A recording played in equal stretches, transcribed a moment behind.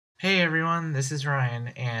Hey everyone, this is Ryan,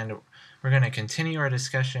 and we're going to continue our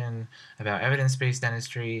discussion about evidence-based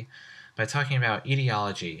dentistry by talking about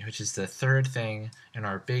etiology, which is the third thing in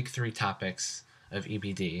our big three topics of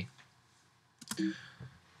EBD.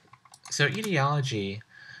 So etiology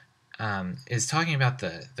is talking about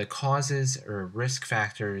the causes or risk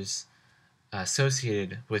factors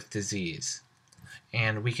associated with disease.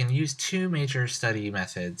 And we can use two major study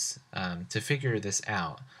methods to figure this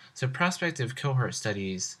out. So prospective cohort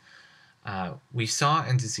studies we saw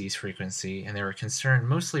in disease frequency, and they were concerned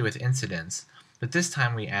mostly with incidence, but this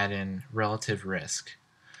time we add in relative risk.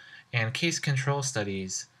 And case control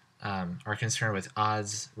studies are concerned with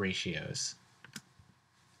odds ratios.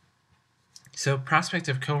 So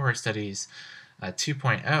prospective cohort studies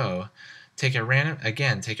 2.0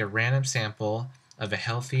 take a random sample of a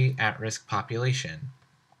healthy at-risk population.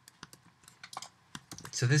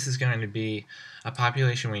 So this is going to be a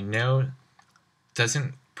population we know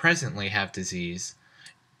doesn't presently have disease,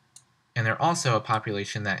 and they're also a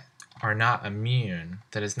population that is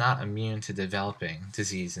not immune to developing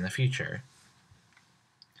disease in the future.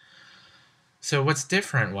 So what's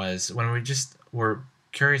different was when we just were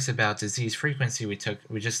curious about disease frequency, we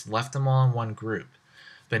just left them all in one group.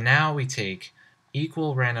 But now we take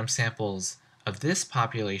equal random samples of this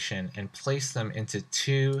population and place them into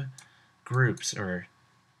two groups or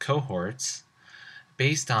cohorts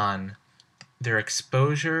based on their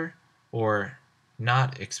exposure or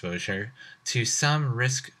not exposure to some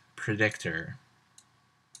risk predictor,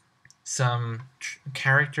 some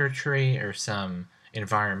character trait or some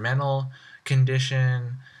environmental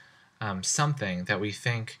condition, something that we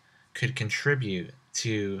think could contribute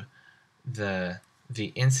to the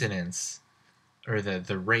incidence or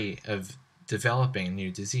the rate of developing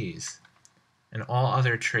new disease. And all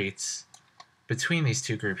other traits between these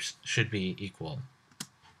two groups should be equal.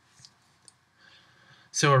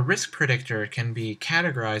 So a risk predictor can be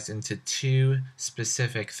categorized into two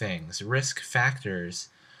specific things. Risk factors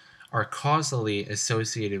are causally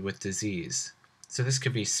associated with disease. So this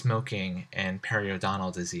could be smoking and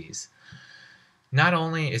periodontal disease. Not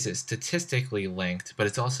only is it statistically linked, but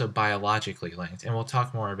it's also biologically linked, and we'll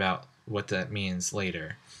talk more about what that means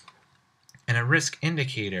later. And a risk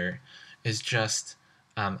indicator is just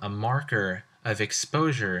a marker of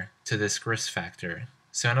exposure to this risk factor.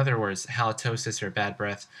 So in other words, halitosis or bad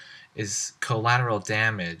breath is collateral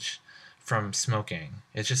damage from smoking.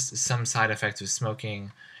 It's just some side effect of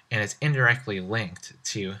smoking, and it's indirectly linked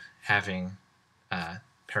to having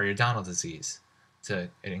periodontal disease, to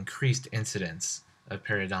an increased incidence of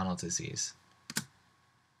periodontal disease.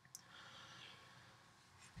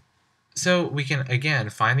 So we can, again,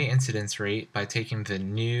 find the incidence rate by taking the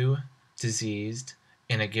new diseased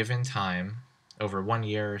in a given time over 1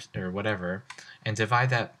 year or whatever, and divide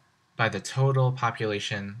that by the total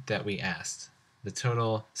population that we asked, the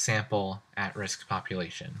total sample at-risk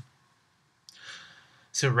population.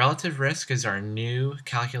 So relative risk is our new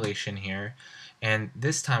calculation here, and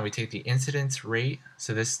this time we take the incidence rate,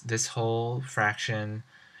 so this whole fraction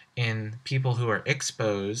in people who are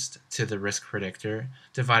exposed to the risk predictor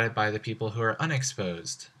divided by the people who are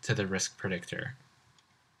unexposed to the risk predictor.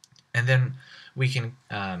 And then we can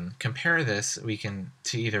compare this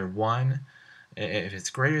to either 1, if it's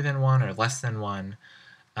greater than 1 or less than 1,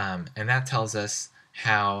 and that tells us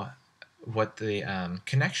what the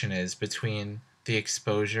connection is between the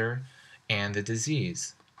exposure and the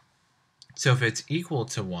disease. So if it's equal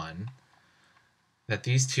to 1, that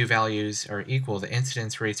these two values are equal, the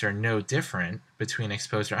incidence rates are no different between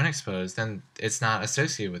exposed or unexposed, then it's not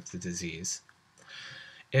associated with the disease.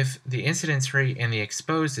 If the incidence rate in the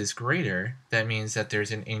exposed is greater, that means that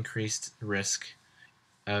there's an increased risk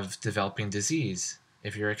of developing disease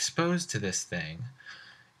if you're exposed to this thing.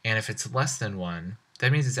 And if it's less than 1,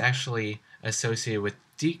 that means it's actually associated with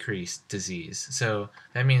decreased disease. So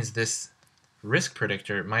that means this risk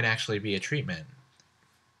predictor might actually be a treatment.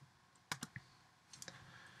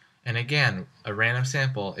 And again, a random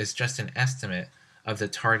sample is just an estimate of the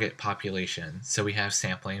target population, so we have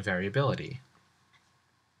sampling variability.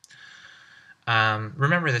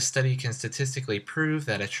 Remember, this study can statistically prove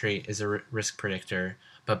that a trait is a risk predictor,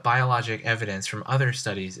 but biologic evidence from other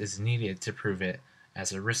studies is needed to prove it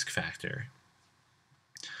as a risk factor.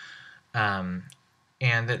 And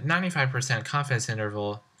that 95% confidence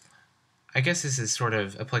interval, I guess this is sort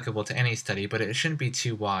of applicable to any study, but it shouldn't be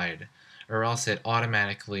too wide, or else it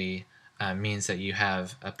automatically means that you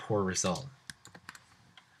have a poor result.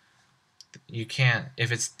 You can't, if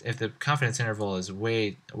the confidence interval is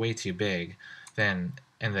way too big, then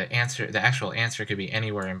the actual answer could be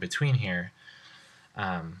anywhere in between here,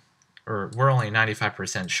 or we're only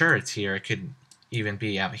 95% sure it's here. It could even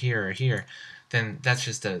be out here or here, then that's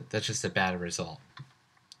just a bad result.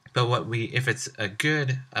 But if it's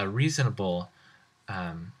a reasonable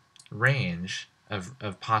range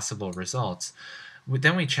of possible results,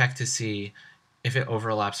 then we check to see if it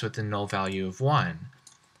overlaps with the null value of 1.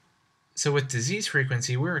 So with disease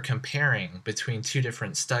frequency, we were comparing between two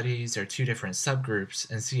different studies or two different subgroups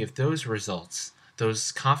and see if those results,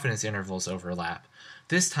 those confidence intervals overlap.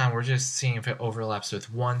 This time we're just seeing if it overlaps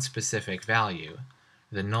with one specific value,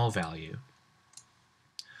 the null value.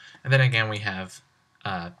 And then again we have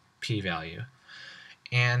p-value.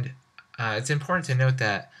 And it's important to note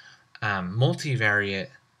that multivariate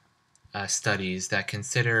studies that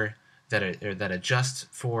consider that adjust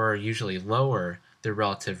for, usually lower the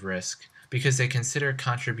relative risk, because they consider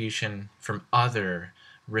contribution from other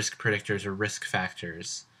risk predictors or risk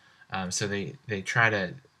factors. So they try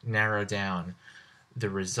to narrow down the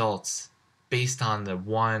results based on the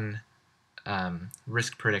one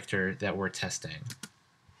risk predictor that we're testing.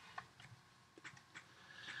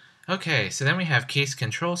 Okay, so then we have case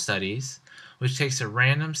control studies, which takes a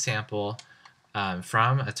random sample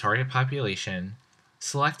from a target population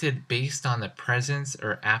selected based on the presence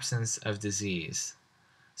or absence of disease.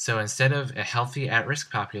 So instead of a healthy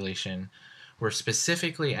at-risk population, we're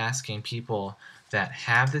specifically asking people that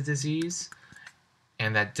have the disease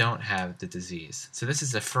and that don't have the disease. So this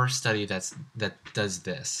is the first study that does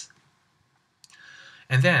this.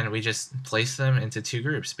 And then we just place them into two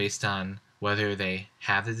groups based on whether they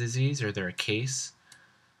have the disease or they're a case,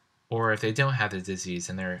 or if they don't have the disease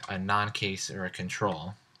and they're a non-case or a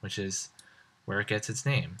control, which is where it gets its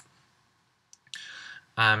name.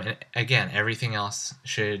 And again, everything else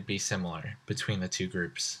should be similar between the two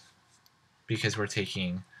groups because we're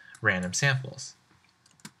taking random samples.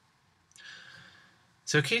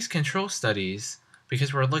 So case control studies,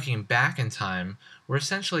 because we're looking back in time, we're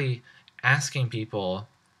essentially asking people,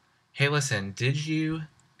 hey, listen, did you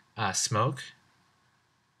smoke?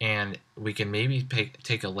 And we can maybe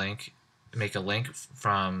make a link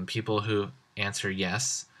from people who answer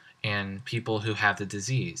yes and people who have the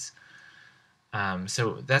disease.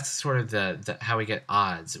 So that's sort of the how we get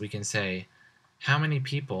odds. We can say how many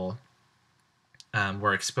people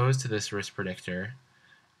were exposed to this risk predictor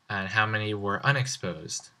and how many were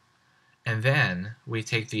unexposed. And then we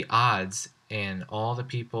take the odds in all the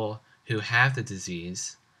people who have the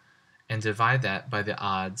disease and divide that by the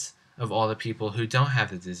odds of all the people who don't have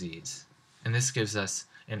the disease. And this gives us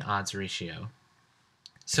an odds ratio.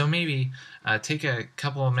 So maybe take a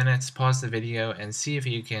couple of minutes, pause the video, and see if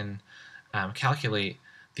you can calculate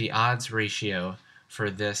the odds ratio for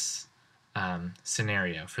this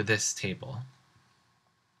scenario, for this table.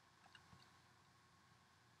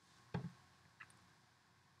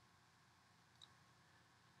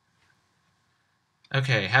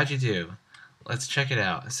 Okay, how'd you do? Let's check it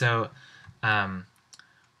out. So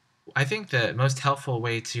I think the most helpful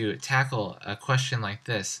way to tackle a question like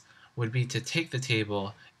this would be to take the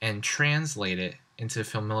table and translate it into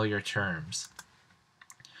familiar terms.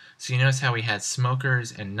 So you notice how we had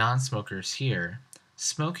smokers and non-smokers here.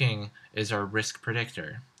 Smoking is our risk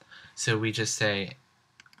predictor. So we just say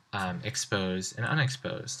exposed and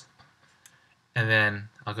unexposed. And then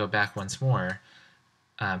I'll go back once more.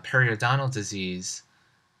 Periodontal disease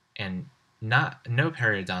and no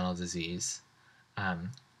periodontal disease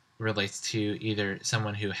relates to either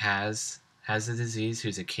someone who has the disease,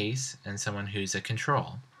 who's a case, and someone who's a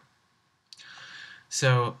control.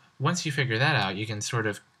 So once you figure that out, you can sort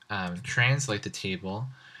of translate the table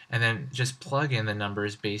and then just plug in the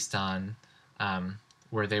numbers based on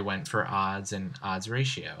where they went for odds and odds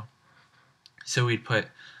ratio. So we'd put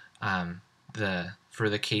for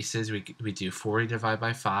the cases, we do 40 divided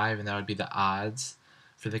by 5, and that would be the odds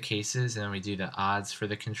for the cases, and then we do the odds for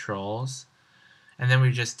the controls. And then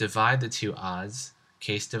we just divide the two odds,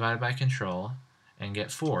 case divided by control, and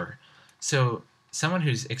get 4. So someone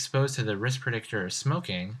who's exposed to the risk predictor of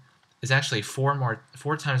smoking is actually 4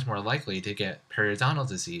 times more likely to get periodontal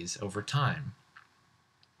disease over time.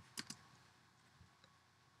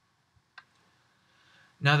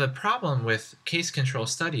 Now the problem with case control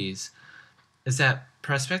studies is that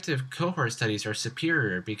prospective cohort studies are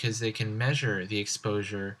superior because they can measure the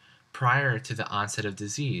exposure prior to the onset of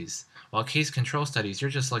disease, while case control studies,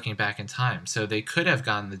 you're just looking back in time. So they could have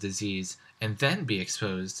gotten the disease and then be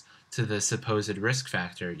exposed to the supposed risk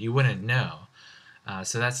factor. You wouldn't know.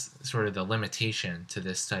 So that's sort of the limitation to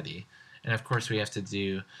this study. And of course we have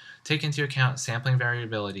to take into account sampling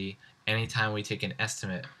variability anytime we take an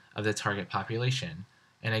estimate of the target population.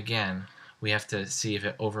 And again, we have to see if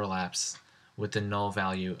it overlaps with the null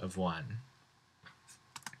value of 1.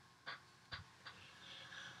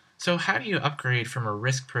 So how do you upgrade from a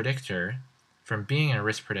risk predictor, from being a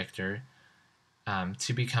risk predictor,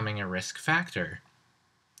 to becoming a risk factor?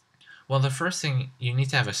 Well, the first thing, you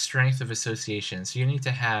need to have a strength of association. So you need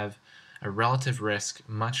to have a relative risk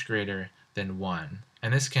much greater than 1.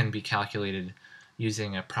 And this can be calculated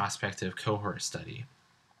using a prospective cohort study.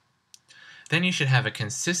 Then you should have a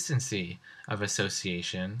consistency of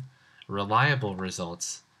association, reliable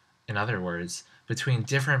results, in other words, between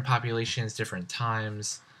different populations, different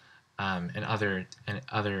times, and other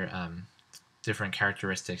different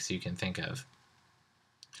characteristics you can think of.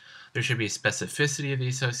 There should be a specificity of the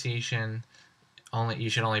association. You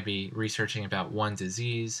should only be researching about one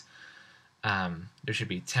disease. There should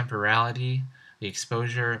be temporality. The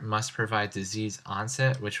exposure must provide disease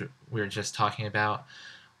onset, which we were just talking about,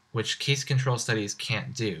 which case control studies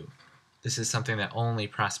can't do. This is something that only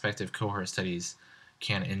prospective cohort studies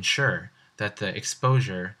can ensure, that the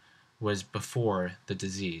exposure was before the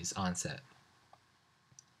disease onset.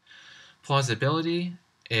 Plausibility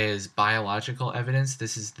is biological evidence.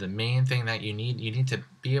 This is the main thing that you need. You need to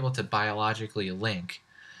be able to biologically link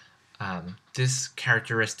this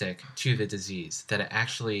characteristic to the disease, that it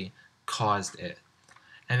actually caused it.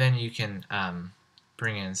 And then you can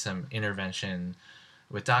bring in some intervention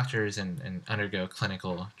with doctors and undergo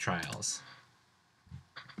clinical trials.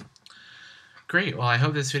 Great, well, I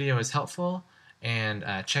hope this video was helpful, and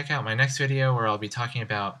check out my next video where I'll be talking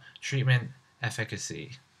about treatment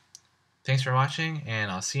efficacy. Thanks for watching, and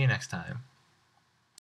I'll see you next time.